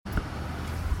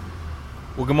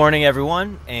Well, good morning,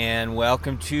 everyone, and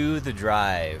welcome to The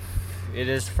Drive. It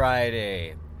is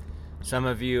Friday. Some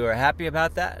of you are happy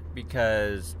about that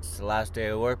because it's the last day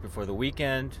of work before the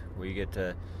weekend where you get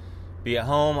to be at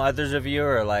home. Others of you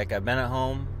are like, I've been at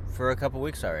home for a couple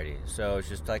weeks already, so it's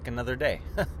just like another day.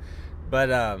 But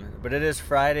it is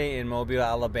Friday in Mobile,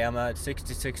 Alabama. It's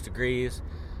 66 degrees.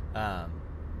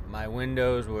 My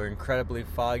windows were incredibly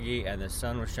foggy and the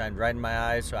sun was shining right in my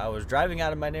eyes, so I was driving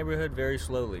out of my neighborhood very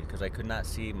slowly because I could not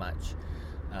see much.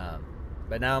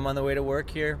 But now I'm on the way to work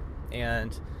here,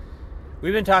 and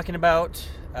we've been talking about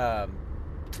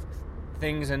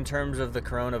things in terms of the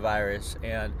coronavirus,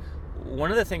 and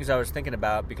one of the things I was thinking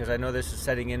about, because I know this is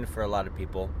setting in for a lot of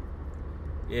people,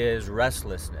 is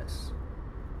restlessness.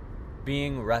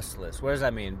 Being restless. What does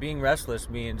that mean? Being restless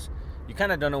means you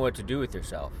kind of don't know what to do with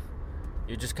yourself.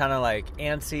 You're just kind of like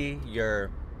antsy.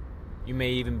 You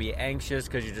may even be anxious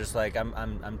because you're just like,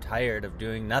 I'm tired of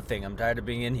doing nothing. I'm tired of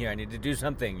being in here. I need to do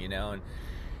something,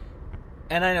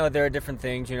 And I know there are different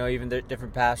things, even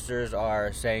different pastors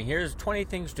are saying, here's 20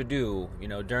 things to do,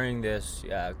 during this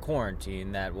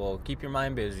quarantine that will keep your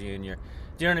mind busy and do you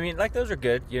know what I mean? Like, those are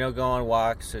good, go on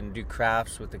walks and do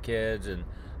crafts with the kids and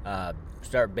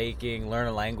start baking, learn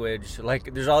a language.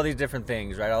 Like, there's all these different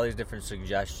things, right? All these different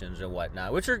suggestions and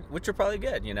whatnot, which are probably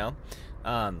good,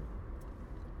 I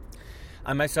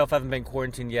myself haven't been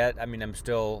quarantined yet. I mean, I'm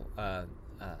still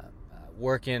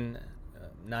working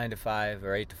 9 to 5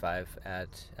 or 8 to 5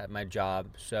 at my job,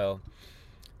 so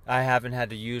I haven't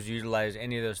had to utilize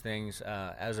any of those things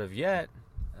as of yet.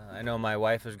 I know my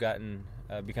wife has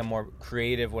become more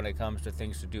creative when it comes to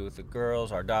things to do with the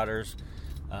girls, our daughters,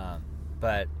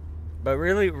 But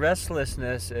really,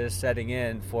 restlessness is setting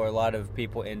in for a lot of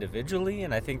people individually,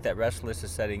 and I think that restlessness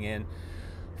is setting in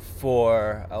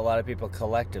for a lot of people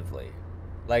collectively.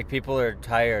 Like, people are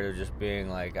tired of just being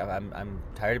like, I'm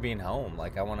tired of being home.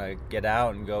 Like, I want to get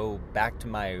out and go back to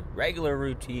my regular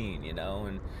routine,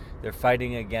 and they're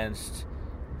fighting against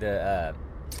the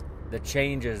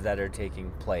changes that are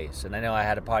taking place. And I know I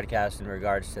had a podcast in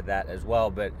regards to that as well,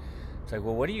 but it's like,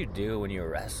 well, what do you do when you're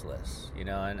restless?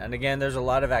 And again, there's a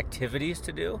lot of activities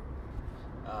to do.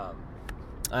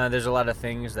 There's a lot of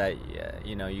things that,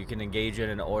 you can engage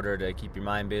in order to keep your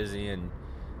mind busy and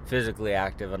physically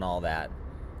active and all that.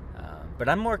 But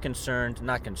I'm more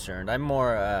I'm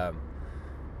more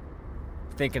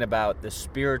thinking about the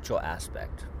spiritual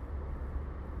aspect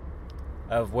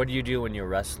of what do you do when you're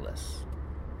restless.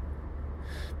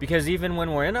 Because even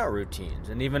when we're in our routines,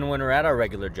 and even when we're at our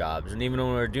regular jobs, and even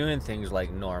when we're doing things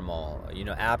like normal,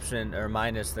 absent or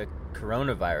minus the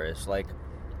coronavirus,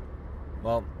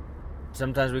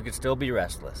 sometimes we could still be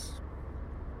restless.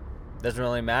 Doesn't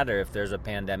really matter if there's a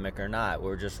pandemic or not.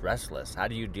 We're just restless. How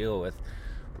do you deal with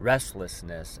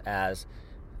restlessness as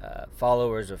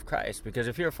followers of Christ? Because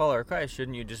if you're a follower of Christ,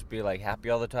 shouldn't you just be like happy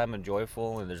all the time and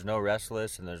joyful, and there's no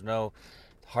restless, and there's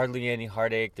hardly any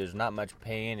heartache, there's not much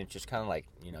pain, it's just kind of like,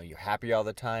 you're happy all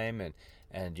the time,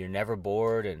 and you're never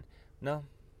bored, and no,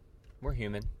 we're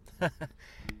human.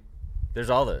 There's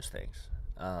all those things.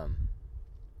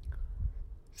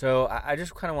 So I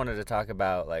just kind of wanted to talk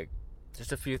about,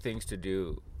 just a few things to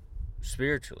do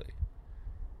spiritually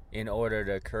in order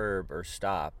to curb or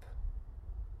stop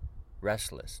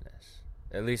restlessness,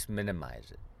 at least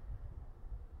minimize it.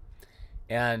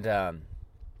 And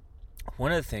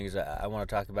one of the things I want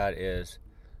to talk about is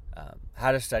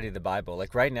how to study the Bible.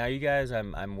 Like, right now, you guys,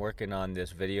 I'm working on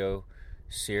this video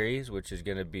series, which is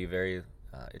going to be very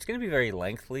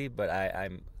lengthy, but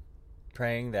I'm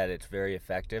praying that it's very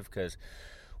effective, because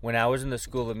when I was in the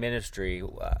school of ministry,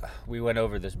 we went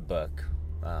over this book,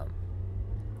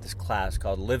 this class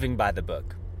called Living by the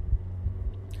Book.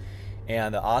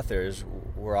 And the authors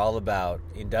were all about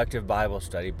inductive Bible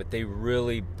study, but they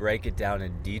really break it down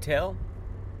in detail.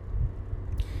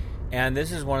 And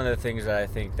this is one of the things that I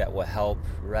think that will help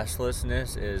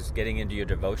restlessness is getting into your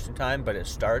devotion time, but it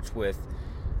starts with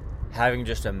having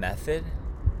just a method,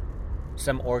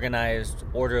 some organized,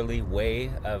 orderly way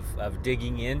of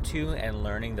digging into and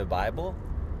learning the Bible.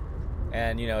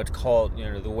 And, it's called,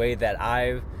 the way that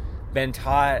I've been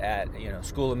taught at,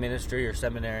 school of ministry or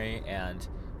seminary, and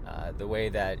the way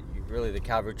that really the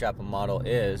Calvary Chapel model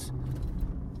is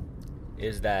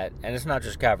that, and it's not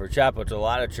just Calvary Chapel, it's a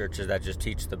lot of churches that just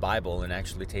teach the Bible and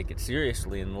actually take it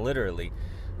seriously and literally.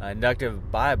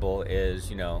 Inductive Bible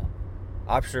is,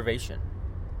 observation.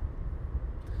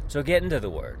 So get into the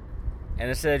Word. And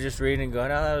instead of just reading and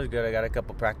going, oh, that was good, I got a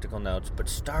couple practical notes, but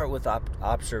start with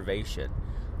observation.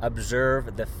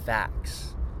 Observe the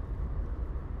facts.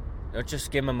 Don't just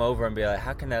skim them over and be like,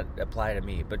 how can that apply to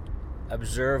me? But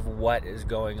observe what is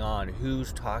going on,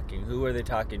 who's talking, who are they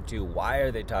talking to, why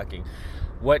are they talking,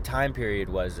 what time period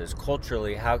was this,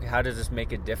 culturally, how does this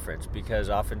make a difference? Because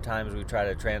oftentimes we try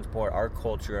to transport our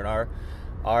culture and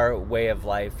our way of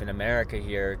life in America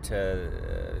here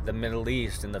to the Middle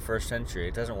East in the first century.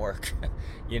 It doesn't work.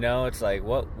 It's like,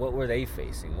 what were they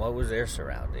facing? What was their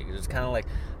surroundings? It's kind of like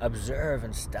observe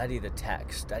and study the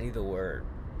text, study the word.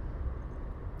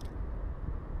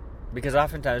 Because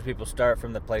oftentimes people start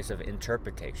from the place of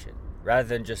interpretation rather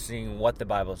than just seeing what the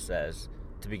Bible says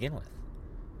to begin with.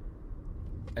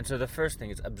 And so the first thing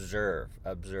is observe,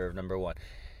 number one.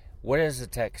 What is the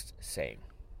text saying?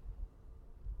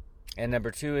 And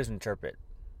number two is interpret.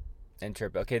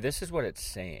 Okay, this is what it's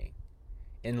saying.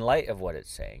 In light of what it's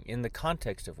saying, in the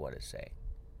context of what it's saying.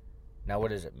 Now, what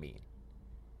does it mean?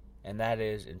 And that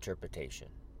is interpretation.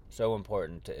 So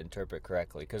important to interpret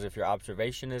correctly, because if your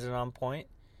observation isn't on point,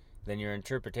 then your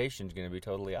interpretation is going to be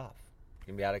totally off. It's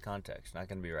going to be out of context, not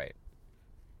going to be right.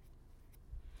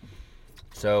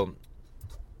 So,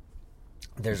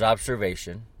 there's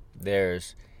observation,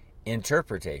 there's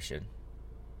interpretation,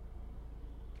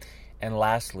 and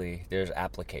lastly, there's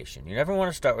application. You never want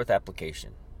to start with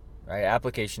application, right?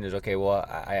 Application is, okay, well,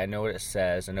 I know what it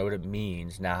says, I know what it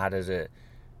means, now how does it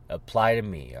apply to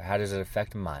me, or how does it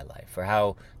affect my life, or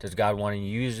how does God want to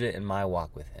use it in my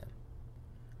walk with Him?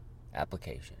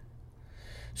 Application.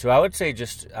 So I would say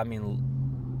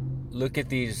look at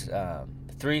these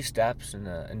 3 steps in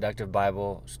the inductive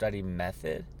Bible study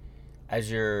method as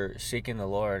you're seeking the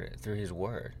Lord through His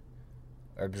Word.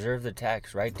 Observe the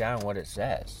text, write down what it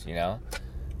says,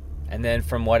 And then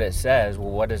from what it says, well,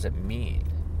 what does it mean?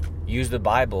 Use the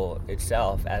Bible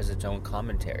itself as its own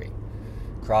commentary,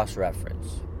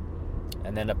 cross-reference,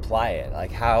 and then apply it.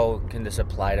 Like, how can this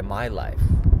apply to my life?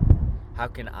 How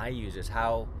can I use this?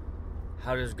 How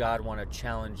does God want to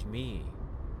challenge me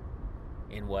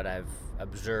in what I've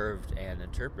observed and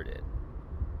interpreted?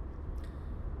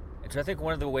 And so I think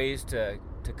one of the ways to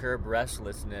curb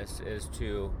restlessness is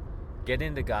to get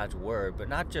into God's Word, but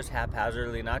not just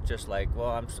haphazardly, not just like,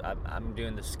 well, I'm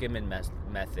doing the skimming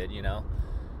method,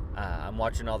 I'm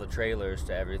watching all the trailers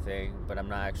to everything, but I'm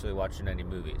not actually watching any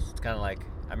movies. It's kind of like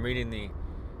I'm reading the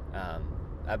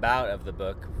about of the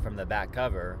book from the back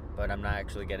cover, but I'm not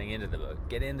actually getting into the book.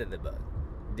 Get into the book.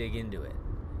 Dig into it.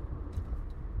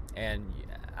 And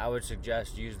I would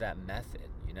suggest use that method,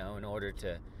 in order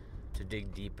to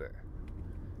dig deeper.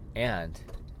 And,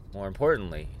 more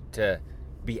importantly, to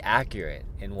be accurate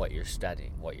in what you're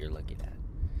studying, what you're looking at.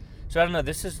 So I don't know,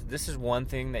 this is one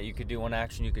thing that you could do, one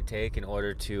action you could take in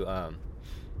order to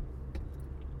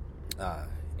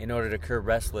curb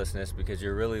restlessness, because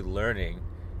you're really learning,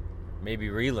 maybe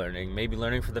relearning, maybe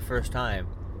learning for the first time,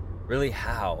 really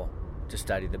how to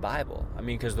study the Bible.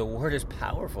 Because the Word is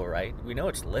powerful, right? We know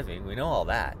it's living, we know all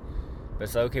that. But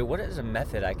it's like, okay, what is a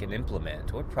method I can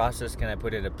implement? What process can I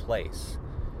put into place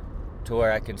to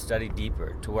where I can study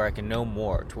deeper, to where I can know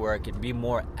more, to where I can be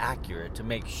more accurate, to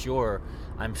make sure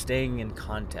I'm staying in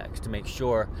context, to make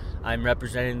sure I'm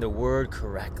representing the Word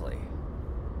correctly?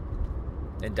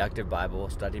 Inductive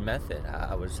Bible study method,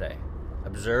 I would say.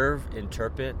 Observe,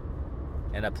 interpret,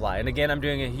 and apply. And again, I'm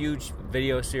doing a huge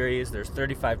video series. There's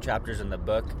 35 chapters in the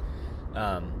book.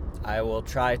 I will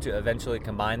try to eventually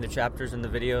combine the chapters in the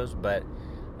videos, but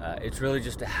it's really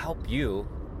just to help you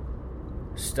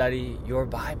study your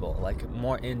Bible, like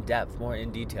more in depth, more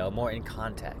in detail, more in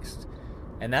context.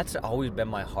 And that's always been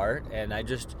my heart. And I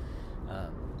just,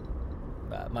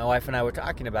 my wife and I were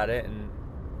talking about it, and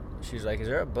she's like, is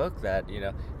there a book that,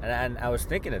 and I was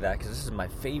thinking of that, because this is my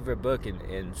favorite book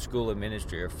in School of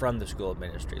Ministry, or from the School of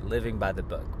Ministry, Living by the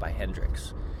Book by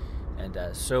Hendricks. And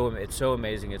so it's so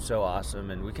amazing, it's so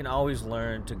awesome, and we can always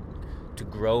learn to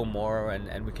grow more,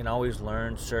 and we can always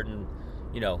learn certain,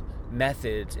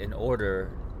 methods in order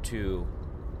to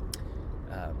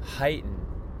heighten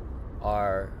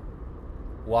our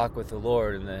walk with the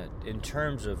Lord in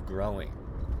terms of growing.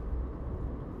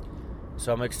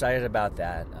 So I'm excited about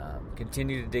that.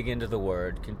 Continue to dig into the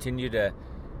Word. Continue to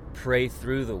pray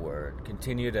through the Word.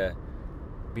 Continue to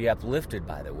be uplifted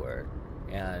by the Word.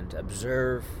 And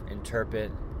observe,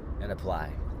 interpret, and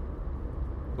apply.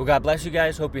 Well, God bless you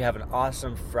guys. Hope you have an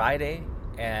awesome Friday.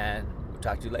 And we'll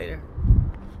talk to you later.